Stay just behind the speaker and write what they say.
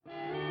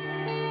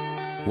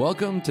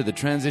Welcome to the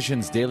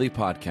Transitions Daily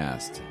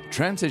podcast.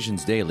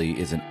 Transitions Daily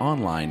is an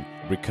online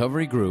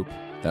recovery group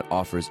that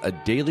offers a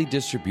daily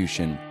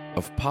distribution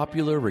of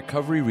popular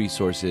recovery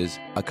resources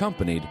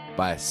accompanied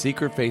by a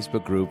secret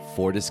Facebook group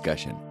for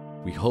discussion.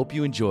 We hope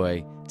you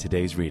enjoy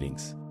today's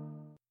readings.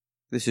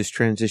 This is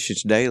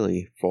Transitions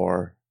Daily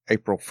for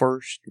April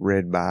 1st,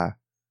 read by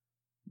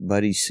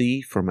Buddy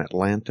C. from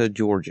Atlanta,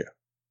 Georgia.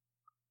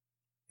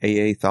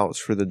 AA Thoughts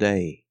for the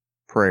Day,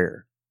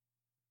 Prayer.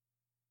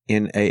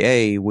 In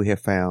AA, we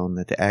have found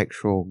that the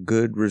actual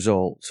good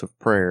results of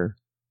prayer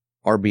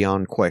are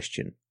beyond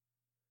question.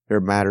 They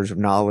are matters of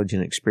knowledge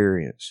and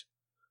experience.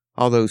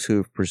 All those who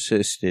have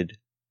persisted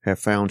have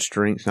found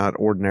strength not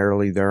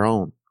ordinarily their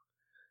own.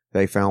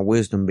 They found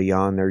wisdom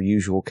beyond their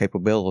usual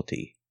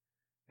capability,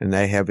 and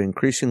they have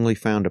increasingly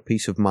found a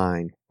peace of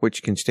mind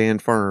which can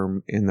stand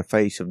firm in the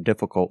face of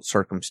difficult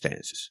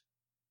circumstances.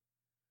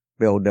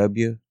 Bill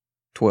W.,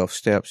 12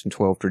 Steps and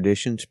 12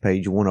 Traditions,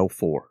 page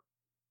 104.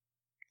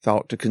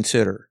 Thought to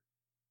consider.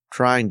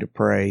 Trying to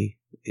pray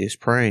is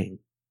praying.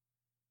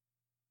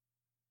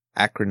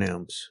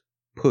 Acronyms.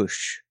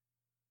 PUSH.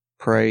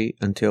 Pray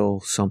until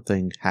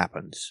something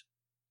happens.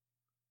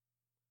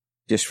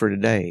 Just for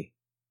today.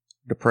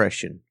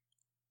 Depression.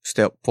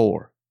 Step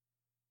 4.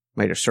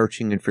 Made a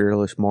searching and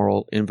fearless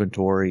moral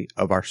inventory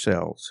of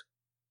ourselves.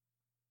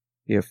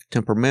 If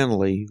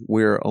temperamentally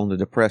we're on the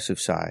depressive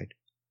side,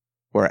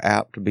 we're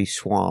apt to be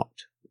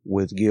swamped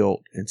with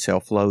guilt and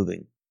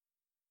self-loathing.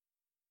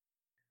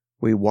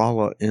 We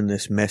wallow in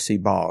this messy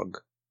bog,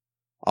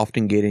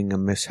 often getting a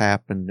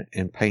misshapen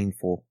and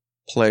painful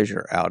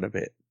pleasure out of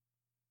it.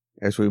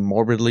 As we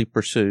morbidly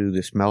pursue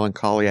this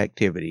melancholy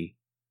activity,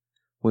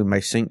 we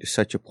may sink to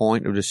such a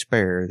point of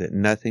despair that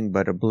nothing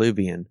but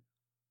oblivion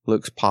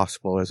looks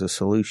possible as a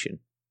solution.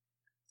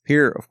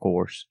 Here, of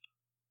course,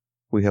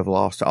 we have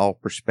lost all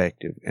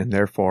perspective and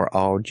therefore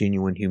all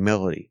genuine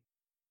humility,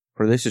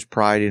 for this is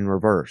pride in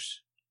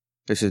reverse.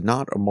 This is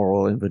not a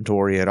moral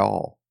inventory at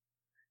all.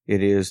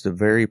 It is the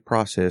very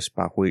process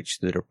by which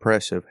the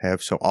depressive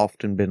have so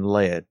often been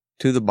led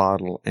to the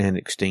bottle and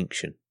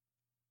extinction.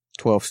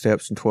 12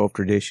 Steps and 12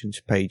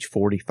 Traditions, page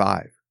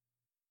 45.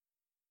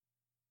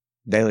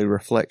 Daily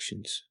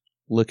Reflections.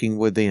 Looking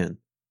within.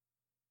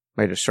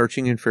 Made a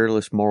searching and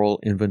fearless moral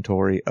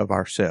inventory of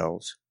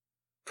ourselves.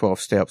 12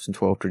 Steps and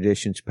 12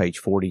 Traditions, page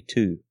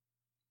 42.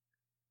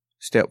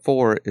 Step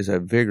 4 is a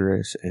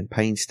vigorous and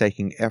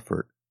painstaking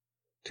effort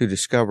to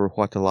discover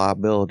what the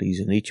liabilities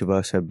in each of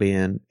us have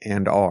been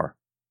and are.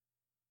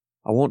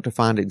 I want to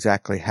find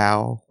exactly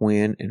how,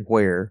 when, and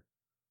where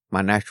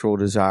my natural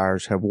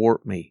desires have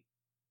warped me.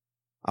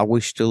 I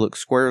wish to look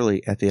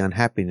squarely at the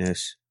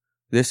unhappiness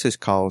this has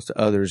caused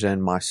others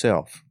and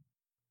myself.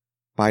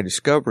 By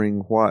discovering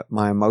what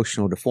my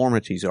emotional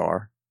deformities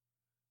are,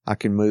 I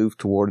can move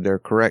toward their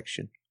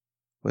correction.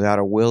 Without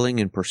a willing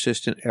and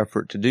persistent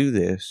effort to do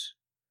this,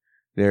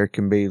 there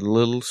can be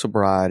little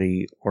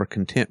sobriety or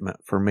contentment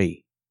for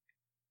me.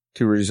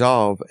 To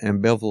resolve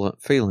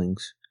ambivalent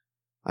feelings,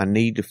 I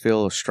need to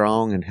feel a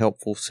strong and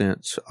helpful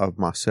sense of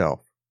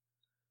myself.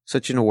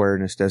 Such an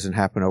awareness doesn't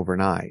happen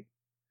overnight,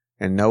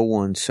 and no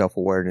one's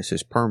self-awareness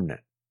is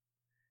permanent.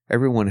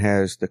 Everyone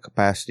has the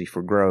capacity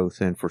for growth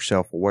and for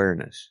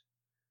self-awareness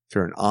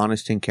through an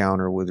honest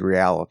encounter with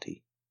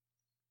reality.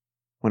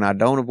 When I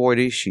don't avoid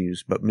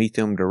issues but meet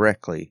them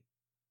directly,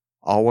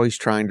 always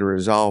trying to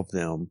resolve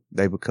them,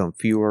 they become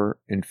fewer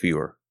and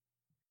fewer.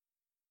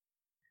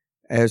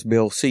 As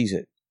Bill sees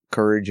it,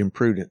 courage and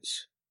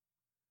prudence.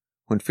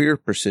 When fear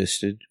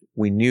persisted,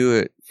 we knew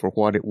it for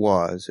what it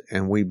was,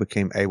 and we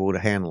became able to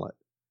handle it.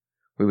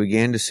 We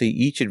began to see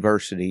each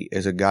adversity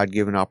as a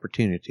God-given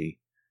opportunity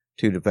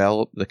to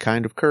develop the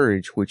kind of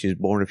courage which is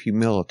born of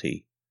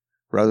humility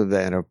rather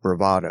than of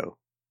bravado.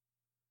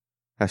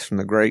 That's from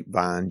the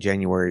Grapevine,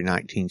 January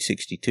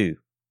 1962.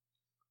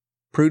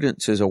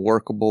 Prudence is a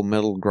workable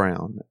middle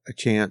ground, a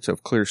chance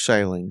of clear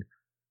sailing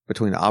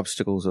between the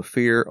obstacles of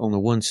fear on the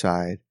one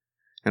side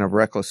and of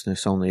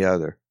recklessness on the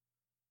other.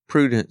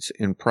 Prudence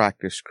in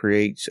practice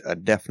creates a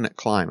definite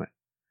climate,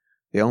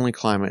 the only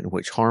climate in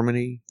which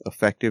harmony,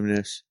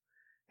 effectiveness,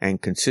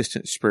 and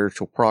consistent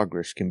spiritual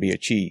progress can be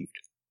achieved.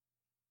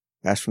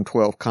 That's from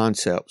 12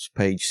 Concepts,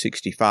 page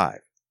 65.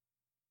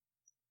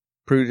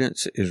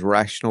 Prudence is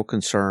rational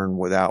concern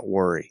without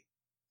worry.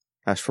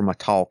 That's from a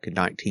talk in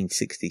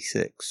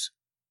 1966.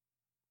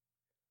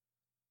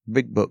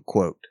 Big Book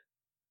quote.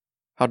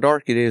 How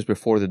dark it is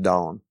before the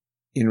dawn.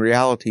 In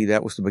reality,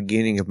 that was the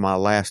beginning of my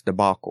last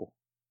debacle.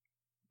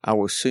 I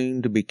was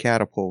soon to be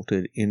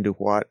catapulted into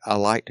what I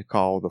like to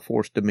call the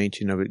fourth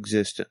dimension of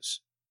existence.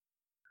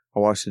 I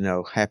was to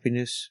know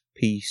happiness,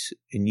 peace,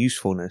 and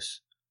usefulness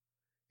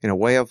in a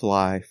way of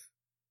life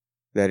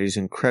that is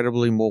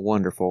incredibly more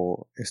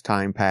wonderful as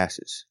time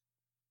passes.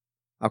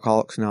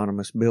 Alcoholics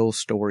Anonymous, Bill's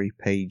Story,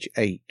 page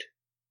 8.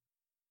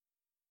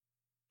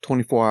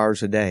 24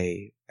 hours a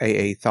day,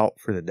 AA Thought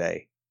for the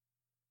Day.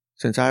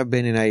 Since I've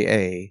been in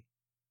AA,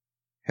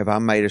 have I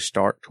made a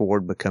start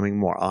toward becoming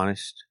more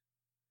honest?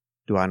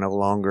 Do I no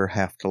longer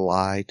have to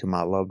lie to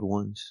my loved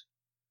ones?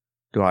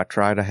 Do I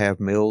try to have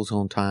meals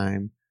on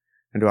time?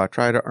 And do I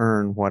try to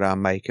earn what I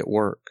make at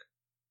work?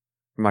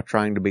 Am I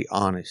trying to be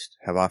honest?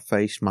 Have I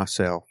faced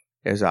myself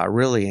as I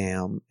really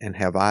am, and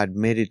have I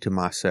admitted to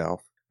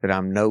myself that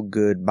I'm no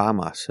good by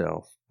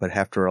myself, but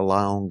have to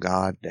rely on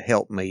God to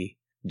help me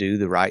do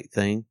the right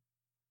thing?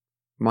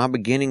 Am I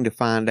beginning to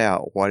find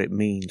out what it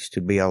means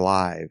to be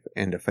alive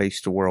and to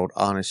face the world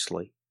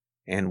honestly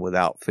and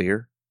without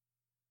fear?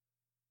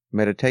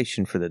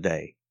 Meditation for the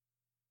day.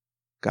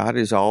 God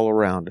is all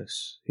around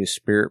us. His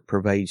Spirit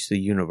pervades the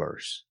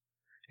universe,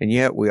 and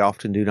yet we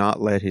often do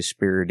not let His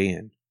Spirit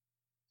in.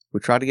 We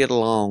try to get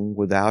along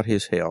without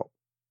His help,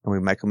 and we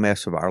make a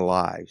mess of our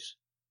lives.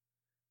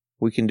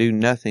 We can do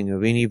nothing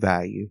of any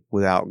value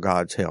without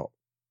God's help.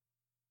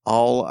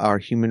 All our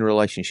human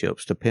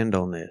relationships depend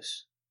on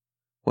this.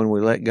 When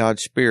we let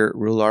God's Spirit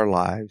rule our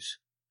lives,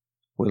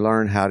 we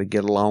learn how to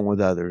get along with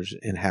others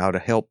and how to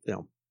help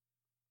them.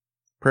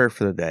 Prayer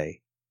for the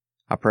day.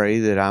 I pray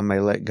that I may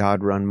let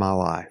God run my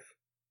life.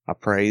 I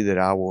pray that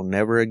I will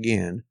never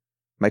again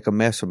make a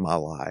mess of my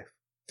life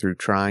through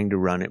trying to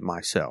run it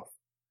myself.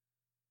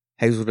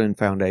 Hazelden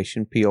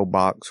Foundation, P.O.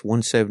 Box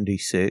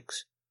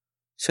 176,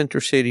 Center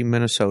City,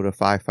 Minnesota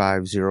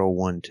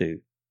 55012.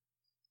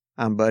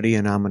 I'm Buddy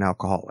and I'm an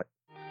alcoholic.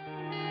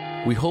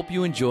 We hope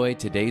you enjoyed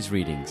today's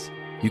readings.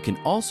 You can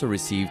also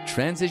receive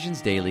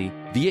Transitions Daily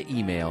via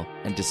email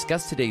and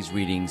discuss today's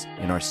readings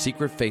in our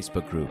secret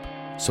Facebook group.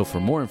 So for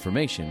more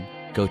information,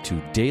 go to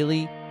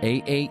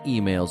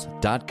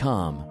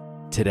dailyaaemails.com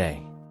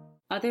today.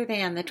 Other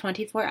than the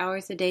 24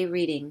 hours a day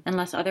reading,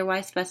 unless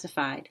otherwise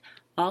specified,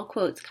 all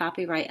quotes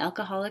copyright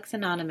Alcoholics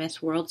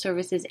Anonymous World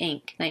Services,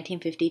 Inc.,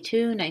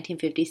 1952,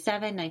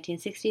 1957,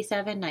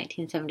 1967,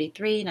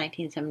 1973,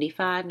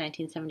 1975,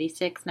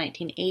 1976,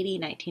 1980,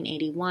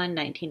 1981,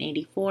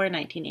 1984,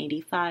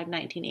 1985,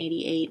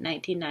 1988,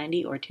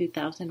 1990, or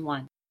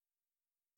 2001.